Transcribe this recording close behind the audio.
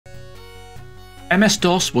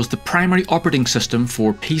MS-DOS was the primary operating system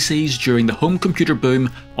for PCs during the home computer boom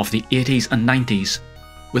of the 80s and 90s.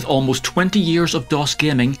 With almost 20 years of DOS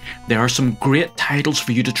gaming, there are some great titles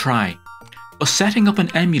for you to try. But setting up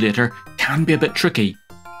an emulator can be a bit tricky,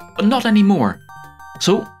 but not anymore.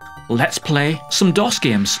 So let's play some DOS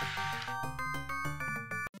games.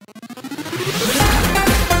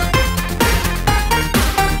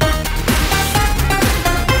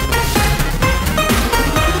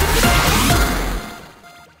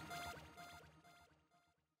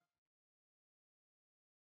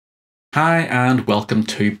 Hi and welcome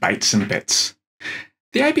to Bytes and Bits.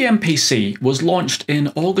 The IBM PC was launched in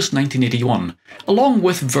August 1981, along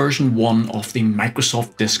with version 1 of the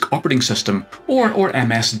Microsoft Disk Operating System, or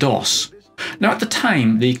MS-DOS. Now at the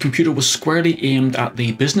time, the computer was squarely aimed at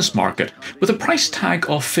the business market, with a price tag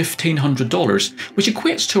of $1,500, which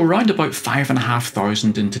equates to around about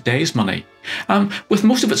 $5,500 in today's money, with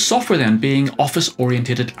most of its software then being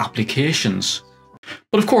office-oriented applications.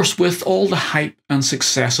 But of course, with all the hype and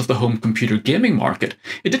success of the home computer gaming market,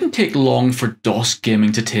 it didn't take long for DOS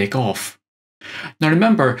gaming to take off. Now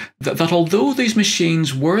remember that although these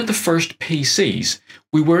machines were the first PCs,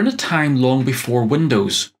 we were in a time long before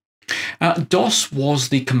Windows. DOS was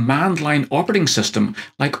the command line operating system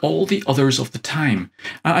like all the others of the time,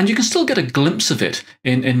 and you can still get a glimpse of it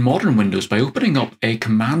in modern Windows by opening up a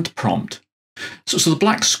command prompt. So the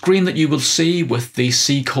black screen that you will see with the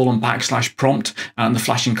C:\/ prompt and the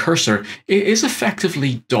flashing cursor is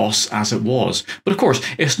effectively DOS as it was, but of course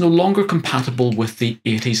it's no longer compatible with the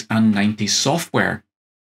 80s and 90s software.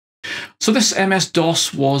 So this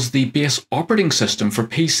MS-DOS was the base operating system for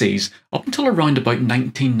PCs up until around about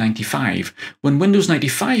 1995, when Windows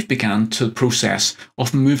 95 began the process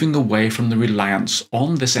of moving away from the reliance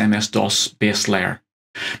on this MS-DOS base layer.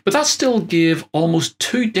 But that still gave almost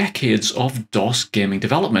 2 decades of DOS gaming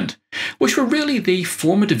development, which were really the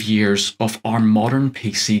formative years of our modern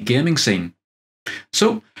PC gaming scene.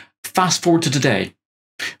 So, fast forward to today.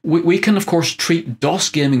 We can of course treat DOS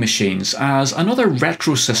gaming machines as another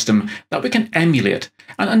retro system that we can emulate,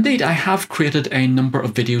 and indeed I have created a number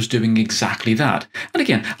of videos doing exactly that. And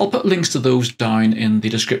again, I'll put links to those down in the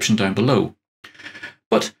description down below.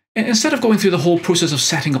 But instead of going through the whole process of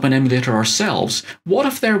setting up an emulator ourselves, what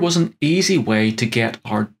if there was an easy way to get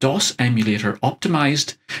our DOS emulator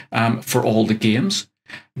optimized for all the games,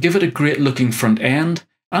 give it a great looking front end,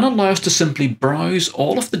 and allow us to simply browse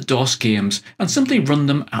all of the DOS games and simply run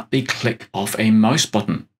them at the click of a mouse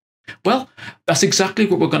button? Well, that's exactly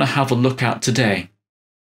what we're going to have a look at today.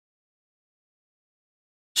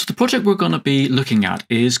 So the project we're going to be looking at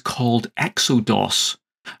is called eXoDOS.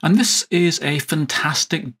 And this is a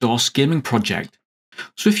fantastic DOS gaming project.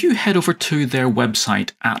 So if you head over to their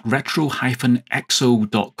website at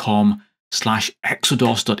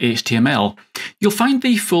retro-exo.com/exodos.html, you'll find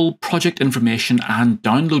the full project information and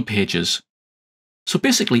download pages. So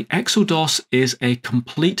basically, eXoDOS is a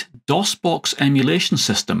complete DOSBox emulation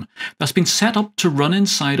system that's been set up to run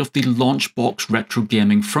inside of the LaunchBox retro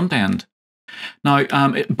gaming front end. Now,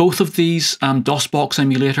 both of these, DOSBox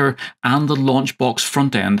emulator and the LaunchBox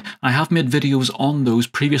front end, I have made videos on those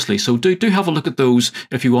previously, so do have a look at those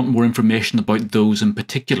if you want more information about those in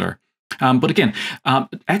particular. But again,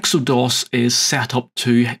 eXoDOS is set up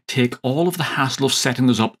to take all of the hassle of setting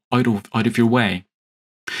those up out of your way.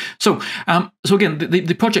 So again,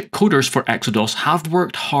 the project coders for eXoDOS have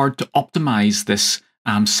worked hard to optimize this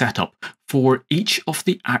setup for each of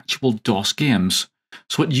the actual DOS games.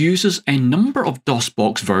 So it uses a number of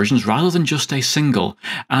DOSBox versions rather than just a single,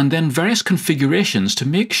 and then various configurations to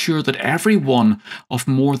make sure that every one of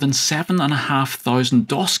more than 7,500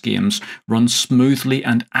 DOS games runs smoothly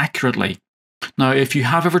and accurately. Now, if you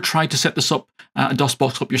have ever tried to set this up,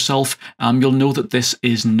 DOSBox up yourself, you'll know that this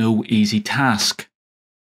is no easy task.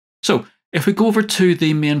 So, if we go over to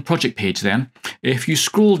the main project page then, if you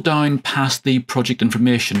scroll down past the project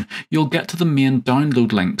information, you'll get to the main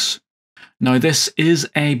download links. Now this is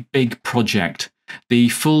a big project. The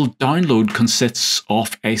full download consists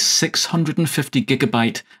of a 650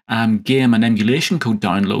 gigabyte game and emulation code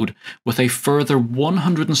download with a further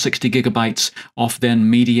 160 gigabytes of then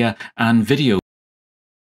media and video.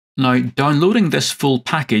 Now downloading this full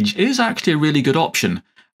package is actually a really good option,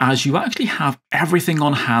 as you actually have everything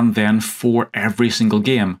on hand then for every single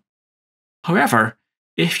game. However,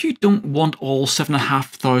 if you don't want all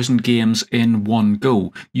 7,500 games in one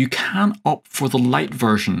go, you can opt for the light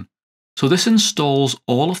version. So this installs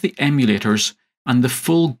all of the emulators and the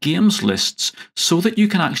full games lists so that you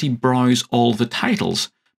can actually browse all the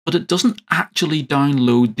titles, but it doesn't actually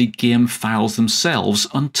download the game files themselves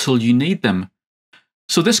until you need them.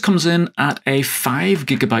 So this comes in at a 5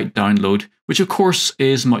 GB download, which of course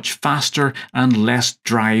is much faster and less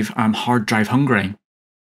hard drive hungry.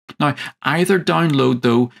 Now, either download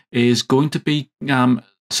though is going to be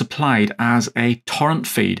supplied as a torrent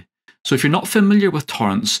feed. So if you're not familiar with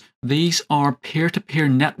torrents, these are peer-to-peer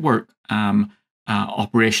network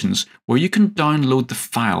operations where you can download the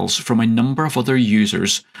files from a number of other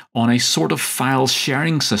users on a sort of file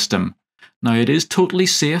sharing system. Now, it is totally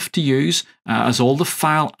safe to use as all the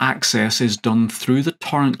file access is done through the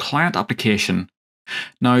torrent client application.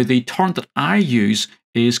 Now, the torrent that I use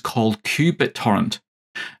is called qBittorrent.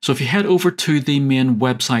 So if you head over to the main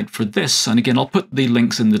website for this, and again, I'll put the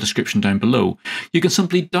links in the description down below, you can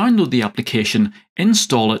simply download the application,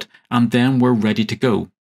 install it, and then we're ready to go.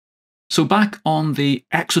 So back on the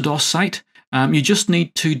eXoDOS site, you just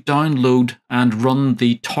need to download and run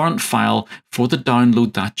the torrent file for the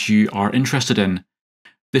download that you are interested in.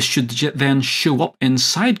 This should then show up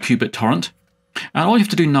inside qBittorrent. And all you have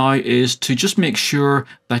to do now is to just make sure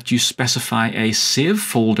that you specify a save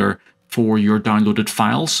folder for your downloaded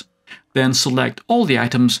files, then select all the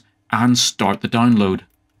items and start the download.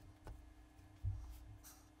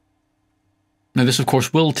 Now this of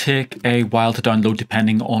course will take a while to download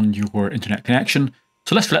depending on your internet connection,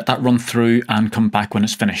 so let's let that run through and come back when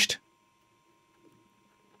it's finished.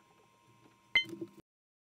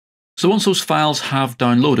 So once those files have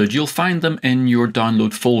downloaded, you'll find them in your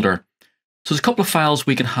download folder. So there's a couple of files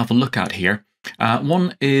we can have a look at here.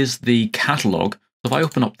 One is the catalog. So if I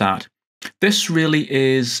open up that, this really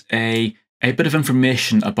is a bit of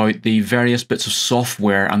information about the various bits of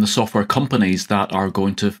software and the software companies that are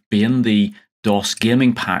going to be in the DOS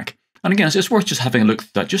gaming pack. And again, it's worth just having a look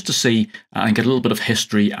at that just to see and get a little bit of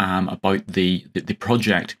history about the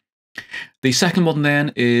project. The second one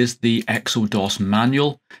then is the eXoDOS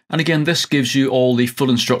manual. And again, this gives you all the full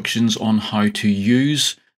instructions on how to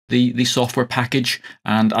use the software package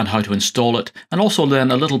and how to install it, and also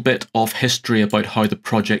then a little bit of history about how the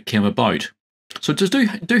project came about. So just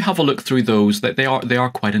do have a look through those. That they are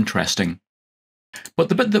quite interesting. But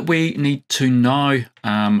the bit that we need to now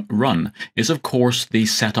run is of course the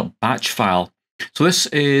setup batch file. So this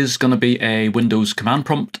is going to be a Windows command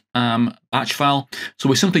prompt batch file. So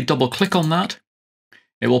we simply double click on that.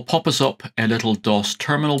 It will pop us up a little DOS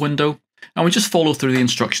terminal window, and we just follow through the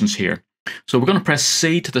instructions here. So we're going to press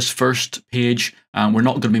C to this first page. We're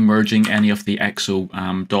not going to be merging any of the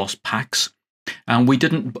eXoDOS packs. And we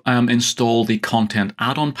didn't install the content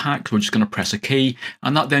add-on pack. We're just going to press a key,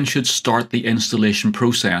 and that then should start the installation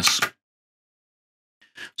process.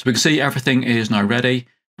 So we can see everything is now ready.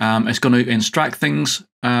 It's going to extract things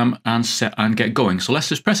and get going. So let's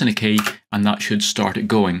just press any key, and that should start it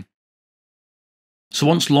going. So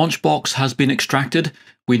once LaunchBox has been extracted,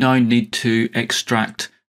 we now need to extract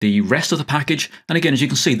the rest of the package. And again, as you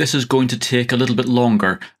can see, this is going to take a little bit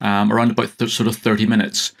longer, around about sort of 30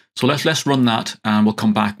 minutes. So let's run that, and we'll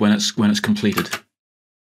come back when it's completed.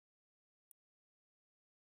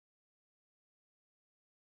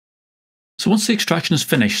 So once the extraction is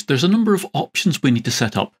finished, there's a number of options we need to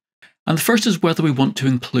set up. And the first is whether we want to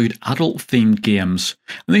include adult-themed games.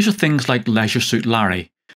 And these are things like Leisure Suit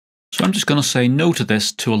Larry. So I'm just going to say no to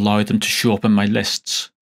this to allow them to show up in my lists.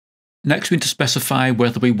 Next, we need to specify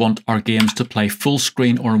whether we want our games to play full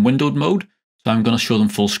screen or in windowed mode. So I'm going to show them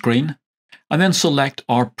full screen. And then select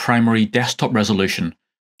our primary desktop resolution.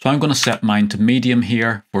 So I'm going to set mine to medium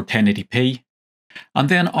here for 1080p. And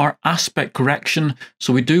then our aspect correction.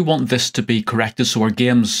 So we do want this to be corrected so our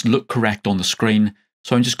games look correct on the screen.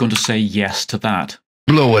 So I'm just going to say yes to that.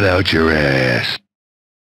 Blow it out your ass.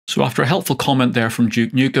 So after a helpful comment there from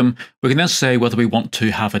Duke Nukem, we can then say whether we want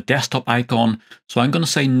to have a desktop icon. So I'm going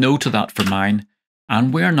to say no to that for mine.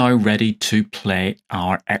 And we're now ready to play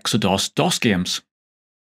our eXoDOS DOS games.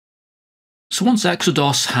 So once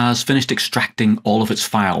eXoDOS has finished extracting all of its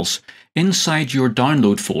files, inside your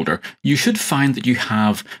download folder, you should find that you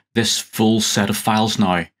have this full set of files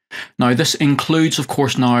now. Now this includes, of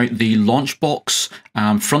course, now the LaunchBox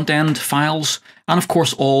front-end files, and of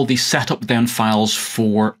course all the setup then files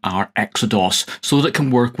for our eXoDOS so that it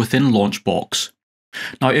can work within LaunchBox.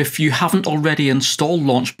 Now, if you haven't already installed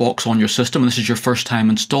LaunchBox on your system, and this is your first time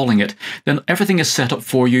installing it, then everything is set up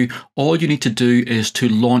for you. All you need to do is to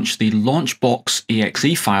launch the LaunchBox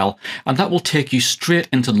exe file, and that will take you straight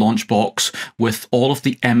into LaunchBox with all of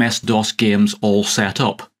the MS-DOS games all set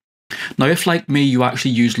up. Now, if like me, you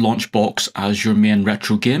actually use LaunchBox as your main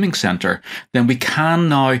retro gaming center, then we can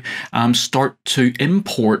now start to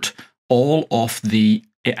import all of the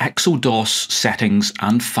eXoDOS settings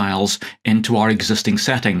and files into our existing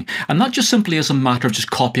setting. And not just simply as a matter of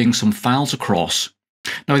just copying some files across.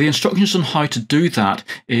 Now, the instructions on how to do that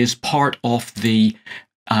is part of the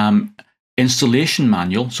installation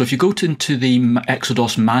manual. So if you go into the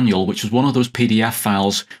eXoDOS manual, which is one of those PDF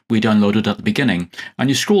files we downloaded at the beginning, and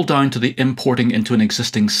you scroll down to the importing into an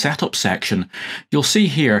existing setup section, you'll see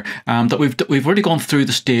here that we've already gone through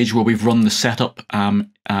the stage where we've run the setup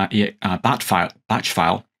batch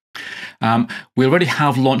file. We already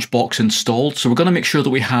have LaunchBox installed, so we're going to make sure that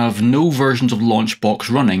we have no versions of LaunchBox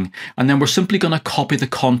running, and then we're simply going to copy the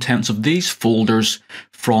contents of these folders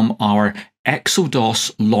from our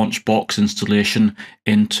eXoDOS LaunchBox installation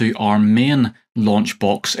into our main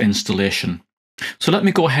LaunchBox installation. So let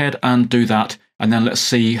me go ahead and do that, and then let's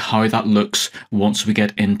see how that looks once we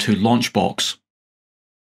get into LaunchBox.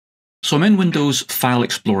 So I'm in Windows File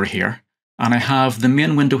Explorer here, and I have the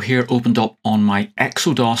main window here opened up on my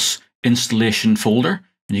eXoDOS installation folder,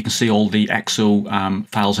 and you can see all the EXO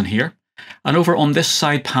files in here. And over on this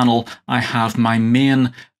side panel, I have my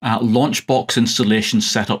main LaunchBox installation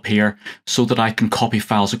set up here so that I can copy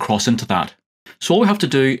files across into that. So all we have to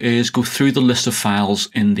do is go through the list of files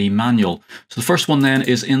in the manual. So the first one then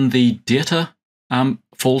is in the data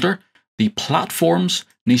folder. The platforms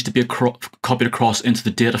needs to be copied across into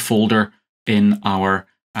the data folder in our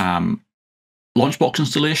LaunchBox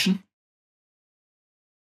installation.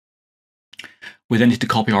 We then need to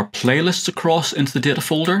copy our playlists across into the data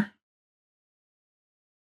folder.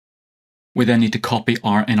 We then need to copy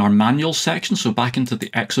in our manuals section, so back into the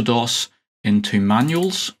eXoDOS into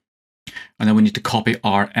manuals. And then we need to copy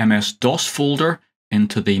our MS-DOS folder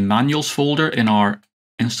into the manuals folder in our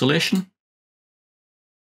installation.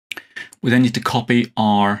 We then need to copy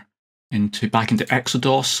back into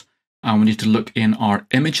eXoDOS, and we need to look in our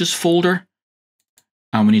images folder.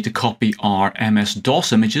 And we need to copy our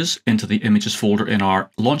MS-DOS images into the images folder in our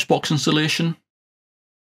LaunchBox installation.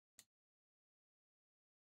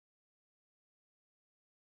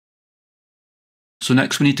 So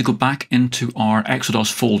next we need to go back into our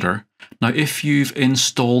eXoDOS folder. Now if you've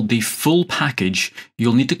installed the full package,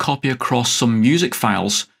 you'll need to copy across some music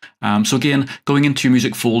files. So again, going into your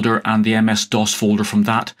music folder and the MS-DOS folder from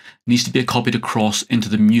that needs to be copied across into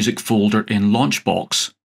the music folder in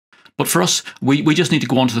LaunchBox. But for us, we just need to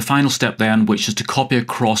go on to the final step then, which is to copy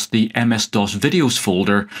across the MS-DOS videos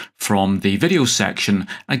folder from the videos section,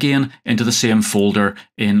 again, into the same folder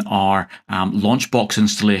in our LaunchBox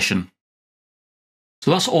installation. So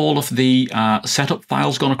that's all of the setup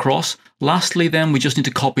files gone across. Lastly then, we just need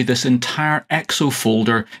to copy this entire EXO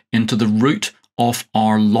folder into the root of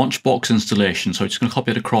our LaunchBox installation. So I'm just going to copy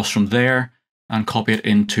it across from there and copy it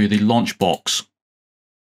into the LaunchBox.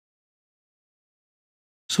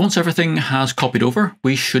 So once everything has copied over,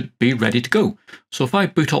 we should be ready to go. So if I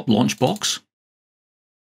boot up LaunchBox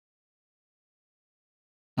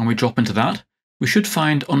and we drop into that, we should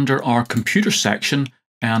find under our computer section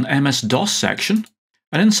an MS-DOS section.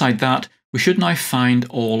 And inside that, we should now find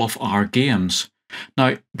all of our games.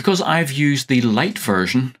 Now, because I've used the light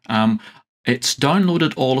version, it's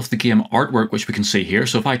downloaded all of the game artwork, which we can see here.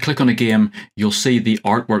 So if I click on a game, you'll see the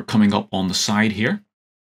artwork coming up on the side here.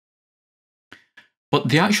 But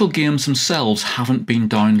the actual games themselves haven't been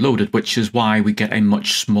downloaded, which is why we get a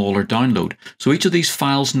much smaller download. So each of these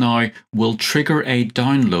files now will trigger a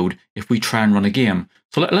download if we try and run a game.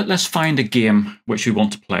 So let's find a game which we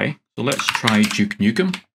want to play. So let's try Duke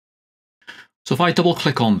Nukem. So if I double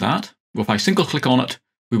click on that, or if I single click on it,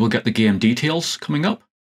 we will get the game details coming up.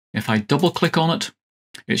 If I double click on it,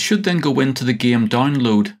 it should then go into the game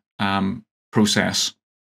download process.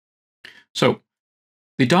 So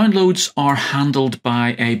the downloads are handled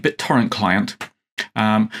by a BitTorrent client.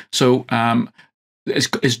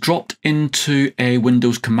 It's dropped into a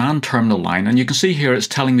Windows command terminal line, and you can see here it's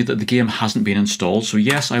telling me that the game hasn't been installed. So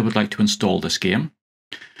yes, I would like to install this game.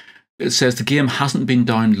 It says the game hasn't been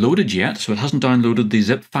downloaded yet, so it hasn't downloaded the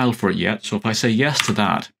zip file for it yet. So if I say yes to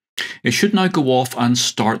that, it should now go off and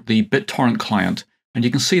start the BitTorrent client, and you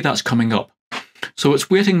can see that's coming up. So it's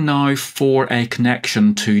waiting now for a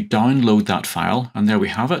connection to download that file, and there we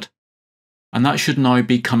have it. And that should now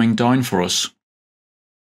be coming down for us.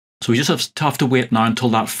 So we just have to wait now until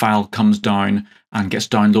that file comes down and gets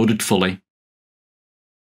downloaded fully.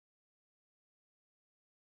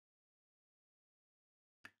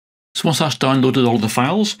 So once that's downloaded all the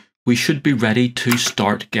files, we should be ready to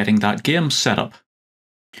start getting that game set up.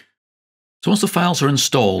 So once the files are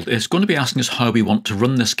installed, it's going to be asking us how we want to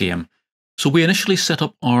run this game. So we initially set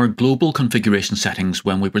up our global configuration settings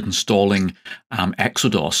when we were installing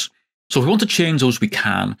eXoDOS. So if we want to change those, we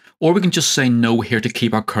can, or we can just say no here to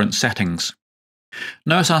keep our current settings.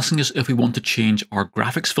 Now it's asking us if we want to change our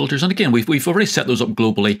graphics filters. And again, we've already set those up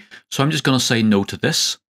globally, so I'm just going to say no to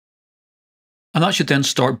this. And that should then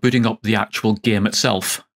start booting up the actual game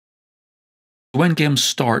itself. When games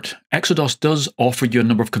start, eXoDOS does offer you a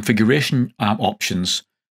number of configuration options.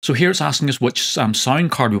 So here it's asking us which sound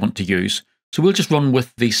card we want to use. So we'll just run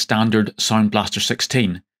with the standard Sound Blaster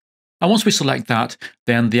 16. And once we select that,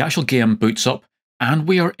 then the actual game boots up and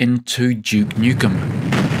we are into Duke Nukem.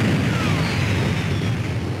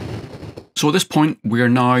 So at this point, we are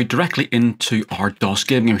now directly into our DOS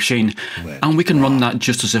gaming machine, and we can run that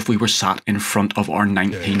just as if we were sat in front of our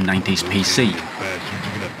 1990s PC.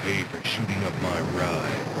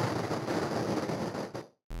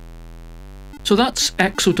 So that's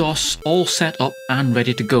eXoDOS all set up and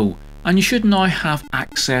ready to go, and you should now have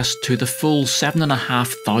access to the full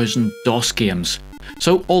 7,500 DOS games.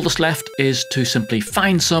 So all that's left is to simply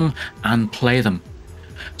find some and play them.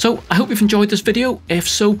 So I hope you've enjoyed this video. If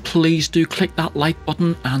so, please do click that like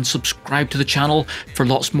button and subscribe to the channel for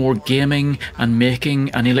lots more gaming and making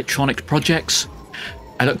and electronics projects.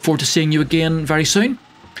 I look forward to seeing you again very soon,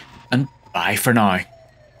 and bye for now.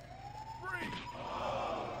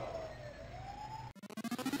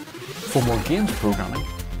 For more games programming,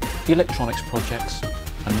 electronics projects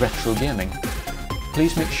and retro gaming,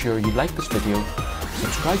 please make sure you like this video,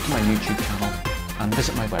 subscribe to my YouTube channel and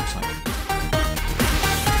visit my website.